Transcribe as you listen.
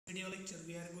Video lecture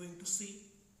we are going to see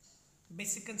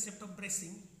basic concept of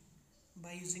bracing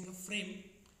by using a frame,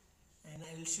 and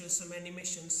I will show some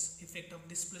animations, effect of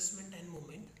displacement and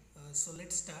movement. So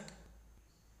let's start.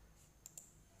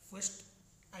 First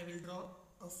I will draw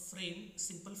a frame,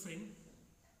 simple frame.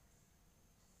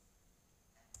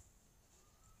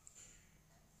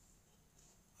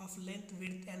 Of length,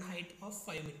 width and height of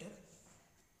 5 meter.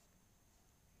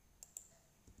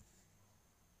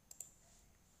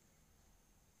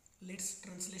 Let's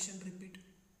translation repeat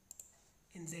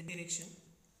in Z direction.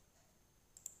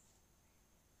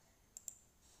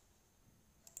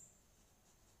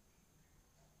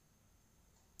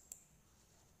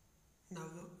 Now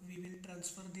we will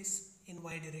transfer this in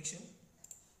Y direction.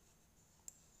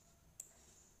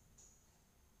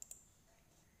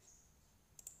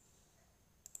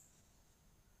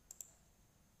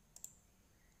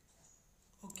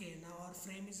 Okay, now our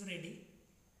frame is ready.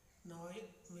 Now I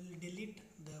will delete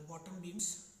the bottom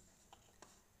beams.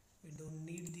 We don't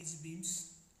need these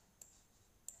beams.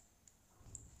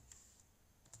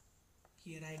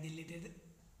 Here I deleted,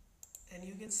 and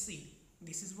you can see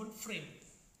this is one frame.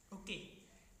 Okay,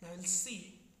 now we'll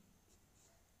see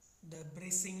the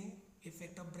bracing,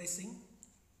 effect of bracing.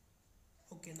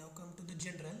 Okay, now come to the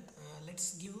general.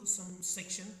 Let's give some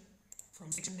section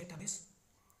from section database.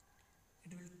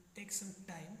 It will take some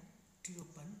time to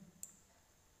open.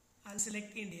 I'll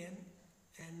select Indian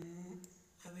and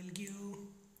I will give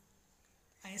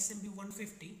ISMB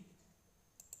 150.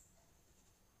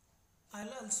 I'll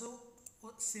also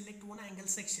select one angle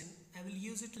section. I will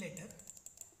use it later.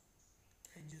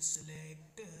 I just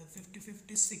select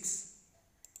 50-56.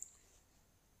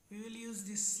 We will use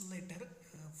this later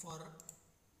for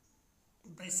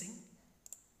bracing.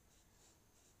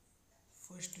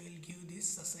 First we will give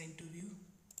this assign to view.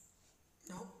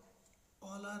 Now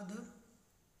all are the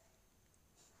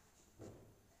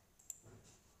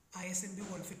ISMB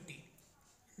 150.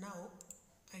 Now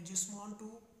I just want to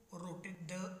rotate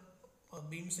the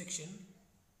beam section.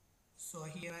 So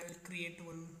here I will create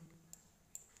one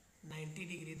 90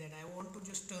 degree that I want to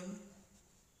just turn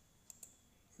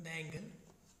the angle.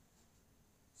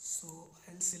 So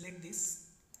I'll select this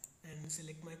and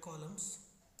select my columns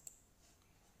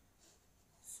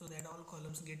so that all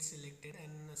columns get selected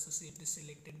and associate the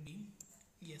selected beam.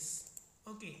 Yes.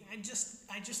 Okay. I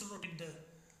just rotate the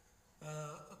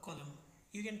column.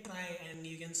 You can try and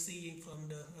you can see from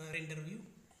the render view.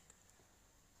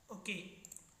 Okay.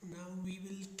 Now we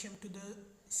will come to the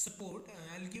support.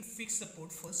 I'll give fixed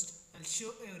support first. I'll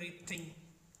show everything.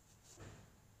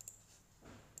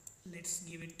 Let's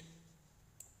give it.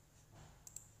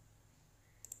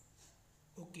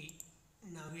 Okay,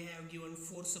 now we have given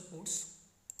 4 supports.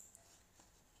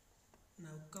 Now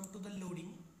come to the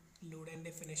load and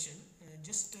definition.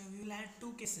 We will add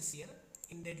 2 cases here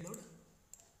in dead load.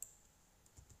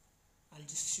 I'll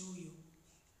just show you.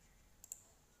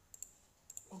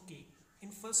 Okay, in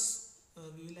first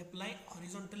we will apply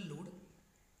horizontal load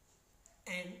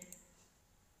and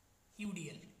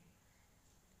UDL.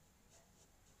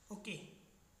 Okay.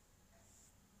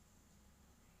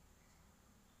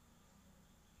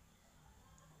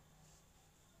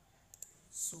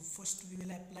 So first we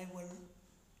will apply one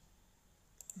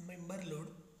member load,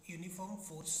 uniform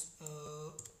force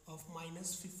of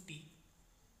 -50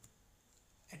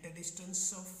 at a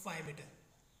distance of 5 meter.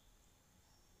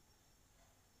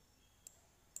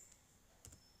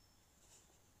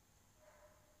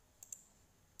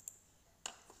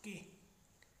 Okay.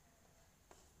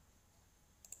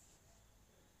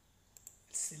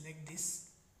 Select this,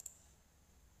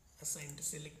 assign to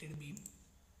selected beam.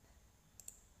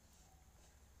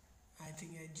 I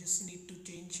think I just need to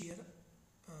change here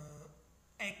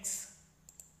X.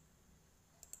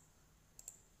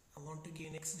 I want to give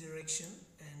in X direction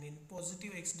and in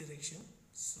positive X direction.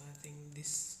 So I think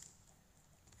this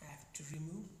I have to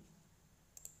remove.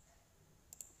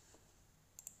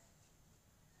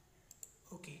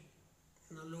 Okay.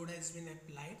 Now load has been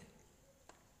applied.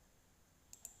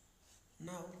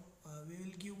 Now we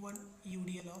will give one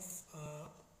UDL of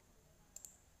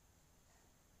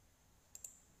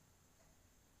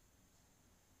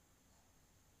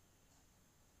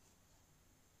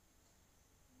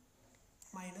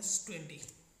 -20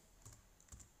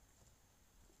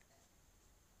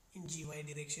 in GY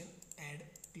direction. Add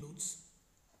close.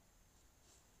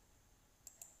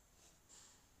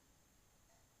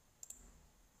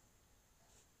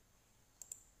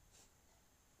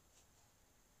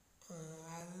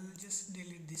 I'll just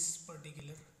delete this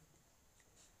particular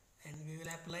and we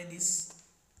will apply this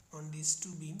on these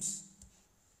 2 beams.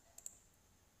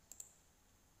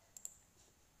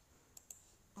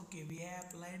 Okay, we have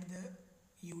applied the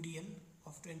UDL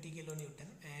of 20 kilonewton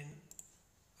and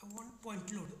a 1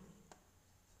 point load.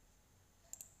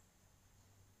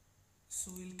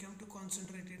 So we'll come to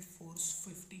concentrated force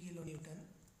 50 kilonewton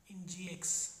in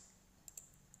GX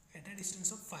at a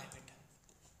distance of 5 meter.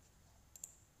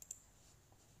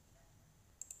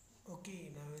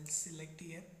 Okay, now we'll select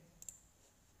here,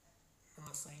 now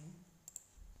assign.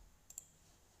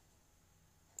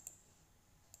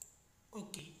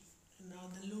 Okay, now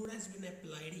the load has been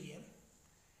applied here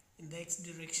in the X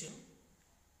direction.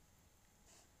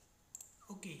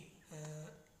 Okay,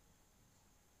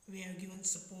 we have given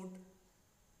support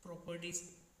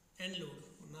properties and load.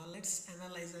 Now let's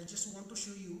analyze. I just want to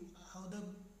show you how the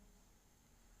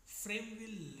frame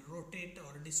will rotate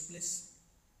or displace.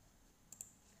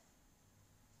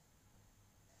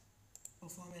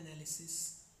 Perform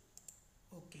analysis.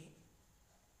 Okay,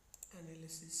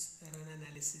 analysis, run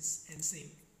analysis and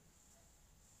save.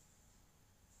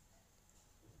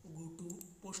 Go to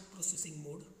post processing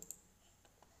mode.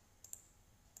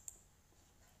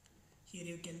 Here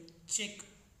you can check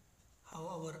how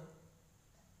our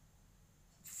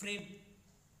frame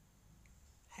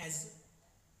has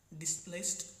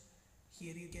displaced.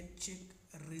 Here you can check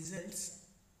results,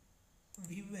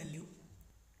 V value,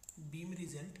 beam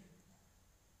result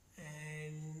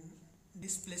and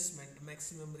displacement,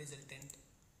 maximum resultant.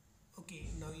 Okay,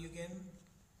 now you can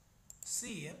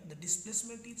see here the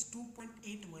displacement is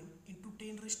 2.81 into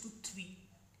 10 raised to 3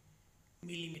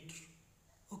 millimeter.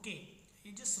 Okay,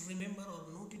 you just remember or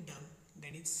note it down,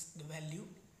 that is the value.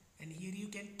 And here you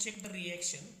can check the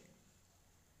reaction.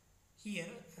 Here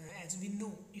as we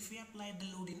know, if we apply the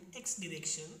load in X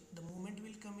direction, the moment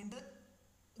will come in the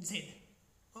Z.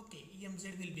 Okay,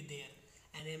 EMZ will be there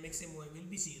and MXMY will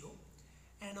be 0,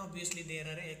 and obviously there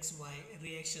are XY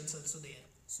reactions also there.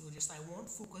 So just I want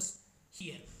focus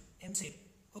here, MZ.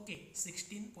 Okay,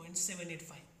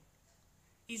 16.785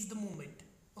 is the moment.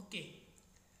 Okay,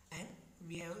 and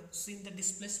we have seen the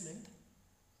displacement.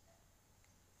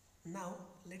 Now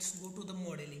let's go to the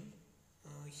modeling.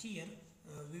 Here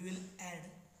we will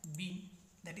add beam,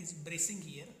 that is bracing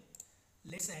here.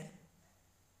 Let's add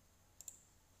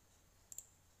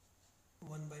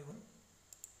one by one.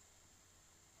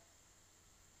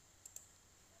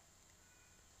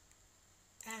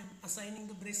 I am assigning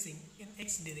the bracing in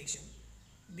X direction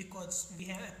because we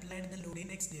have applied the load in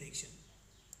X direction.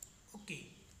 Okay,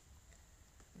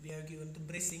 we have given the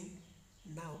bracing.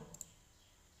 Now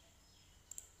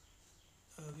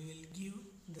we will give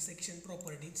the section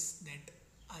properties, that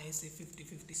ISA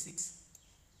 5056.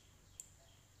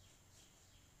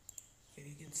 Here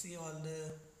you can see all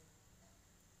the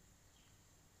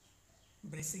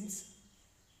bracings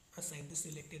assigned to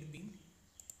selected beam.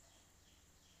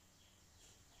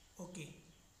 Okay,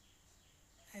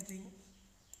 I think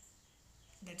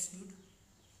that's good.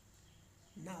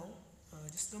 Now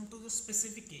just come to the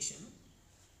specification,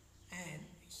 and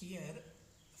here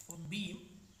for beam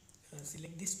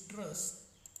select this truss,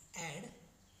 add.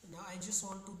 Now I just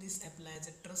want to this apply as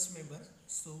a truss member,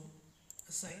 so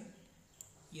assign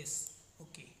yes.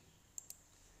 Okay,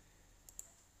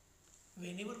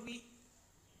 whenever we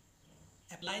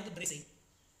apply the bracing,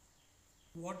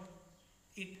 what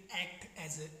it act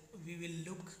as a, we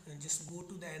will look and just go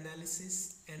to the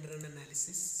analysis and run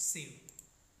analysis, save.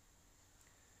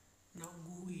 Now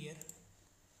go here,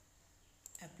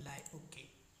 apply. Okay,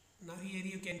 now here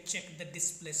you can check the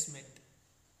displacement.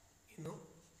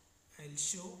 I'll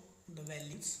show the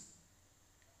values,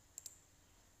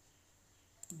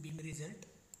 beam result,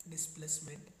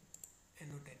 displacement,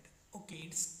 annotate. Okay,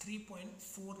 it's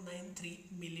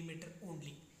 3.493 millimeter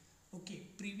only. Okay,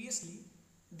 previously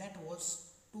that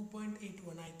was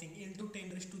 2.81 I think into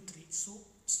 10 raised to 3.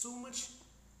 So much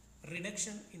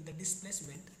reduction in the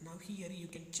displacement. Now here you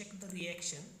can check the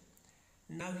reaction.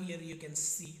 Now here you can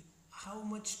see how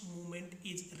much movement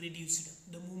is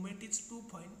reduced. The movement is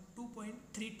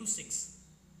 2.326,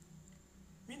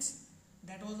 means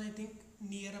that was I think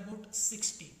near about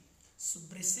 60. So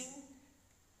bracing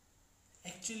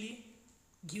actually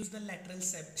gives the lateral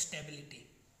stability.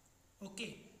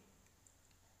 Okay,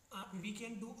 we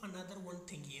can do another one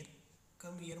thing here.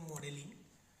 Come here, modeling.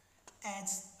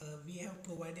 As we have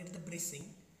provided the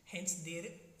bracing, hence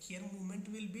here movement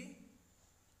will be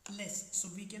less, so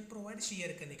we can provide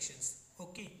shear connections.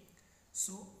 Okay,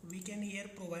 so we can here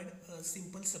provide a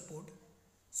simple support.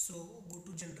 So go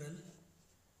to general,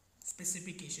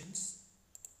 specifications,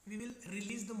 we will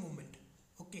release the moment.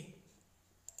 Okay,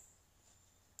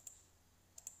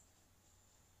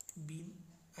 beam,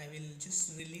 I will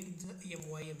just release the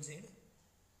MYMZ,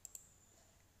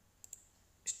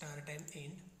 start and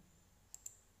end.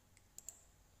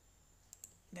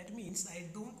 That means I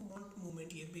don't want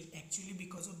movement here, actually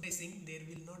because of bracing there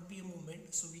will not be a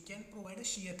movement, so we can provide a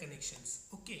shear connections.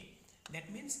 Okay,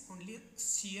 that means only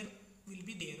shear will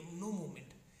be there, no movement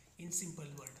in simple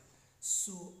word.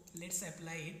 So let's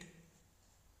apply it.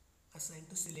 Assign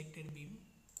to selected beam,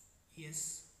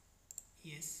 yes,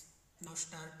 yes. Now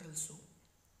start also.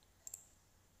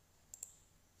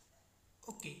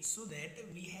 Okay, so that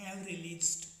we have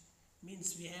released,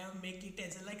 means we have make it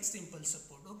as a like simple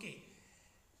support. Okay,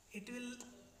 it will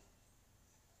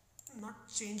not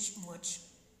change much.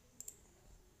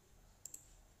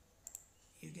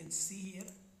 You can see here,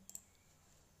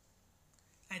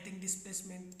 I think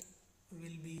displacement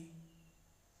will be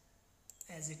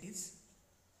as it is.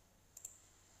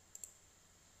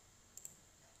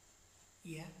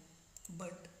 Yeah,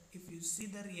 but if you see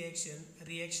the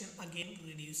reaction again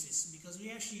reduces because we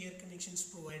have shear connections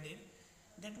provided.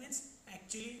 That means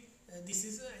actually this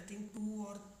is I think 2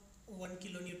 or 1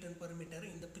 kilonewton per meter.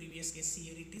 In the previous case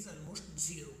here it is almost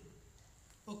 0.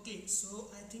 Okay, so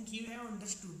I think you have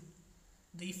understood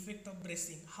the effect of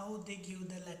bracing, how they give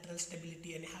the lateral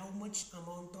stability and how much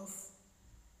amount of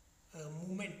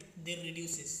movement they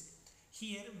reduces.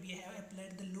 Here we have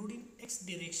applied the load in x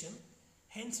direction,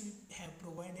 hence we have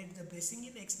provided the bracing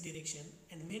in x direction,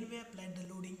 and when we applied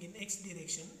the loading in x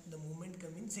direction, the movement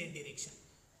come in z direction.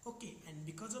 Okay, and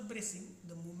because of bracing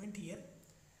the movement here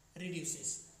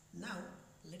reduces. Now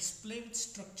let's play with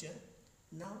structure.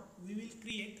 Now we will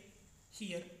create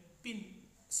here pin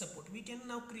support. We can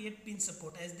now create pin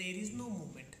support as there is no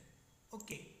movement.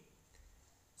 Okay,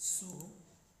 so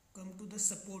come to the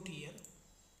support here.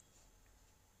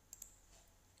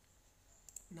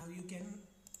 Now you can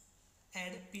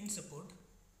add pin support.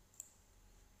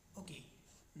 Okay,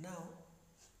 now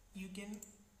you can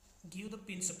give the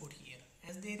pin support here.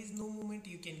 As there is no movement,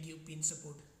 you can give pin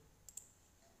support.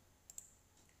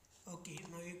 Okay,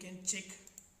 now you can check.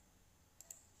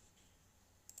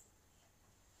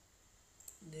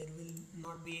 There will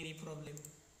not be any problem.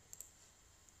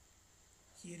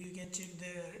 Here you can check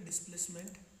the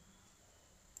displacement,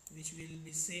 which will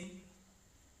be same,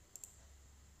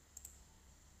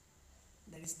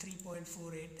 that is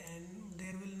 3.48, and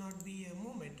there will not be a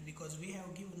movement because we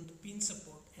have given the pin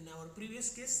support. In our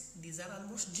previous case these are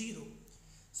almost 0,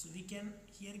 so we can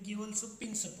here give also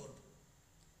pin support.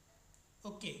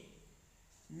 Okay,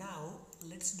 now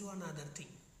let's do another thing.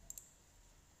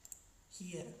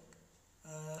 Here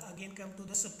again come to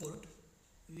the support.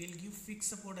 We will give fixed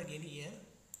support again here.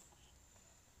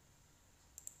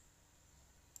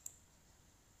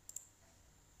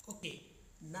 Okay,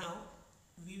 now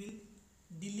we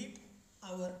will delete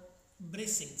our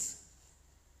bracings.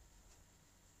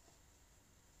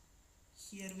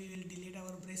 Here we will delete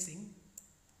our bracing.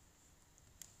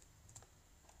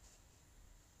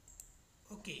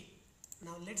 Okay,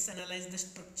 now let's analyze the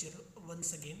structure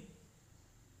once again.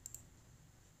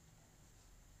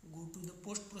 Go to the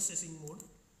post processing mode.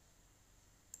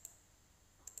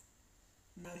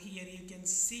 Now here you can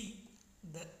see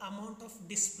the amount of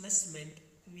displacement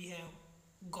we have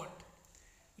got.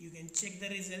 You can check the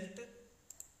result.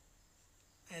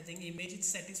 I think image is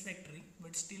satisfactory,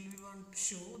 but still we want to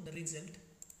show the result.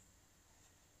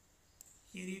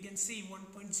 Here you can see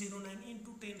 1.09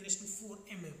 into 10 raised to 4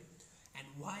 mm. And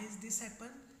why is this happen?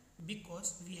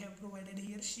 Because we have provided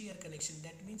here shear connection.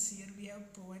 That means here we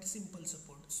have provided simple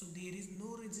support, so there is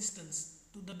no resistance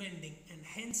to the bending, and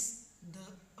hence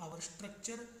our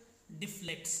structure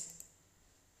deflects.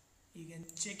 You can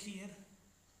check here.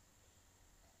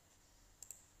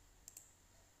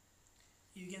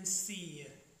 You can see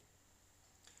here,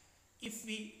 if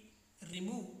we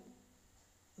remove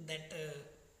that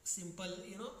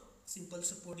simple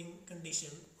supporting condition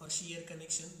or shear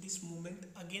connection, this movement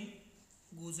again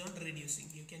goes on reducing.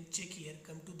 You can check here,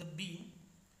 come to the beam.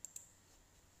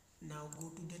 Now go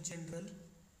to the general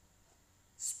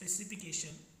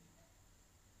specification.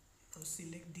 Now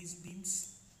select these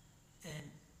beams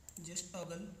and just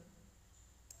toggle.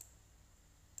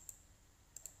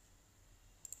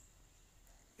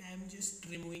 I am just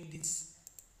removing this.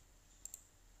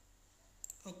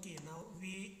 Okay, now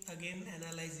we again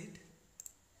analyze it.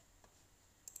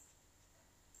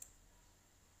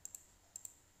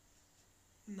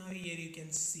 Now here you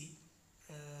can see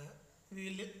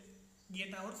we will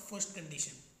get our first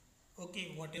condition.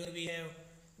 Okay, whatever we have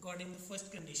got in the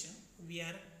first condition, we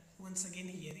are once again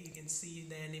here. You can see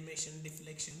the animation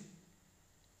deflection,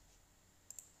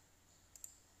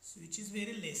 so which is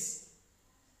very less.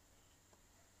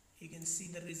 You can see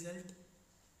the result.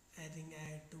 I think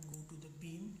I had to go to the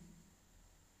beam,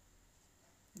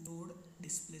 node,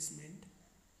 displacement.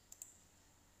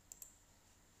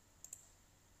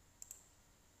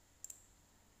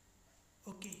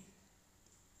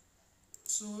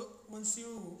 So once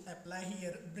you apply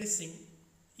here bracing,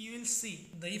 you will see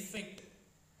the effect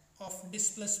of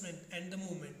displacement and the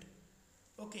movement.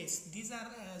 Okay, so these are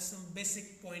some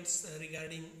basic points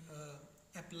regarding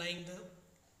applying the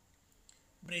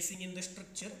bracing in the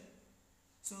structure.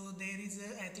 So there is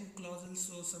a, I think, clause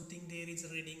also, something there is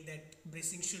a reading that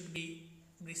bracing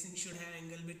should have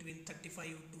angle between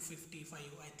 35 to 55,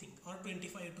 I think, or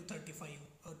 25 to 35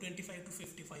 or 25 to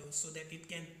 55, so that it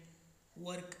can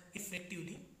work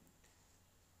effectively.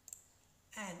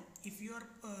 And if you are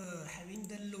having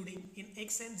the loading in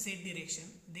x and z direction,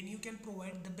 then you can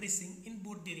provide the bracing in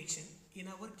both direction. In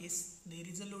our case, there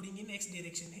is a loading in x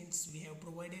direction, hence we have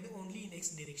provided only in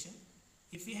x direction.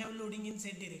 If you have loading in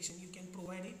z direction, you can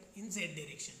provide it in z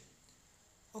direction.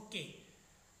 Okay,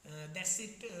 that's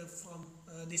it from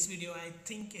this video. I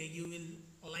think you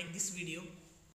will like this video.